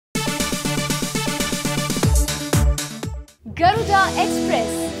Garuda Express,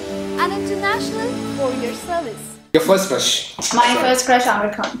 an international courier service. Your first crush? My first crush, Amir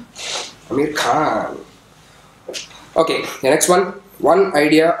Khan. Amir Khan. Okay, the next one. One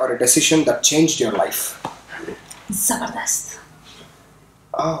idea or a decision that changed your life. Zabardast.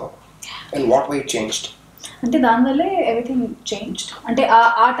 Oh. And what way it changed? అంటే దానివల్లే everything changed. అంటే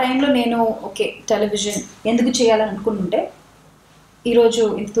ఆ టైంలో నేను okay television ఎందుకు చేయాలని అనుకుంటుంటే ఈరోజు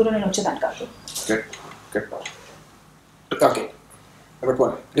ఇంత దూరం నేను వచ్చేదాన్ని కాదు. ఓకే. Number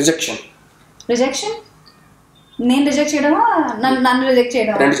 1 rejection. రిజెక్షన్? నేను రిజెక్ట్ చేయడమా నన్ను రిజెక్ట్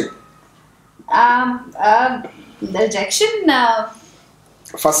చేయడమా? రిజెక్షన్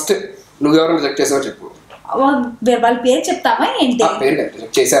ఫస్ట్ నువ్వు ఎవరు రిజెక్ట్ చేసావో చెప్పు. వాళ్ళ పేరు చెప్తావా ఏంటి? పేరు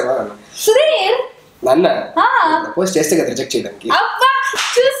రిజెక్ట్ చేసావా? సుధీర్. నన్న ప్రపోజ్ చేస్తే కదా రిజెక్ట్ చేయడానికి. అబ్బా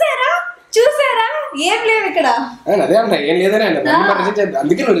చూసారా ఏం లేవు ఇక్కడ. అదే అన్న ఏం లేదనే అన్న రిజెక్ట్.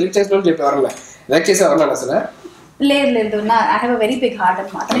 అందుకే నువ్వు రిజెక్ట్ చేసిన చెప్పేవారన్నా రిజెక్ట్ చేసేవారు అసలు. లేదు నా I have a very big heart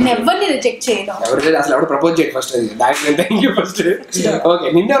అన్నమాట. నేను ఎవరిని రిజెక్ట్ చేయను. అసలు ఎవరు ప్రపోజ్ చేయడు ఫస్ట్. దానికి థ్యాంక్ యూ ఫస్ట్. ఓకే,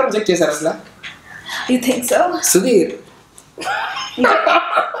 నిన్న ఎవరు రిజెక్ట్ చేశారు అసలు? You think so? సుధీర్.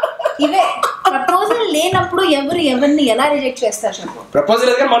 ఇవే ప్రపోజల్ లేనప్పుడు ఎవరిని ఎలా రిజెక్ట్ చేస్తారు చెప్పు. ప్రపోజల్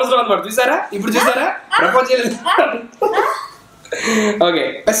లేదు కానీ మనసులో అన్నమాట. చూసారా ఇప్పుడు చూసారా proposal. Okay,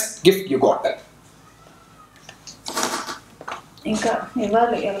 best gift you got. ఇంకా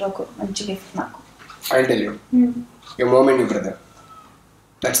ఇవ్వాలి ఎవరో ఒక మంచి గిఫ్ట్ నాకు. I'll tell you. Your mom and your brother.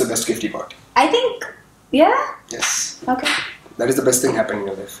 That's the best gift you got. I think, yeah. Yes. Okay. That is the best thing happening in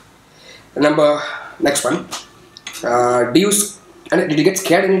your life. Next one. Did you get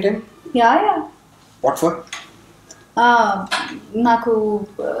scared anytime? Yeah. What for? నాకు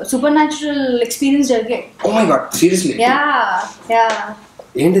super natural experience జరిగాయి. Oh my god, seriously? Yeah.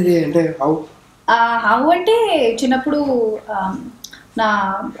 ఏంటిది అంటే how అంటే చిన్నప్పుడు నా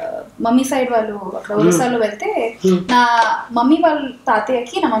mummy side వాళ్ళు అక్కడ ఒరిస్సాలో వెళ్తే నా మమ్మీ వాళ్ళ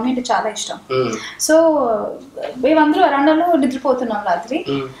తాతయ్యకి నా మమ్మీ అంటే చాలా ఇష్టం. సో మేమందరూ వరండాలో నిద్రపోతున్నాం రాత్రి.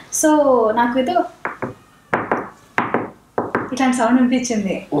 సో నాకు ఏదో ఇట్లాంటి సౌండ్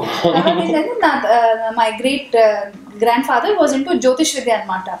వినిపించింది. My great grand father was into జ్యోతిష్ విద్య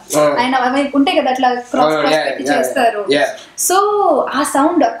అనమాట. ఆయన ఉంటాయి కదా అట్లా క్రాస్ పెట్టి చేస్తారు. సో ఆ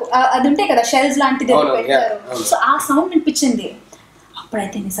సౌండ్ అది ఉంటాయి కదా షెల్స్ లాంటిది పెడతారు. సో ఆ సౌండ్ వినిపించింది.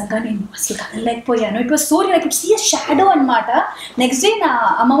 అప్పుడైతే నిజంగా నేను అసలు కదలలేకపోయాను. It was so like it see a shadow అనమాట. నెక్స్ట్ డే నా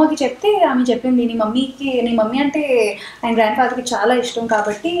అమ్మమ్మకి చెప్తే ఆమె చెప్పింది నీ మమ్మీ అంటే ఆయన గ్రాండ్ ఫాదర్కి చాలా ఇష్టం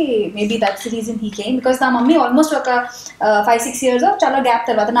కాబట్టి maybe that's the reason he came. Because నా మమ్మీ ఆల్మోస్ట్ ఒక 5-6 years చాలా గ్యాప్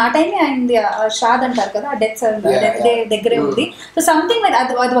తర్వాత నా టైం అయింది శ్రాద్ అంటారు కదా, డెత్ దగ్గరే ఉంది. సో సంథింగ్ లైక్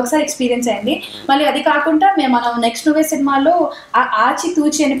అది ఒకసారి ఎక్స్పీరియన్స్ అయింది. మళ్ళీ అది కాకుండా మనం నెక్స్ట్ నువ్వే సినిమాలో ఆచి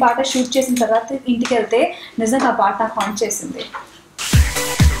తూచి అనే పాట షూట్ చేసిన తర్వాత ఇంటికి వెళ్తే నిజంగా ఆ పాట నాకు హాంట్ చేసింది.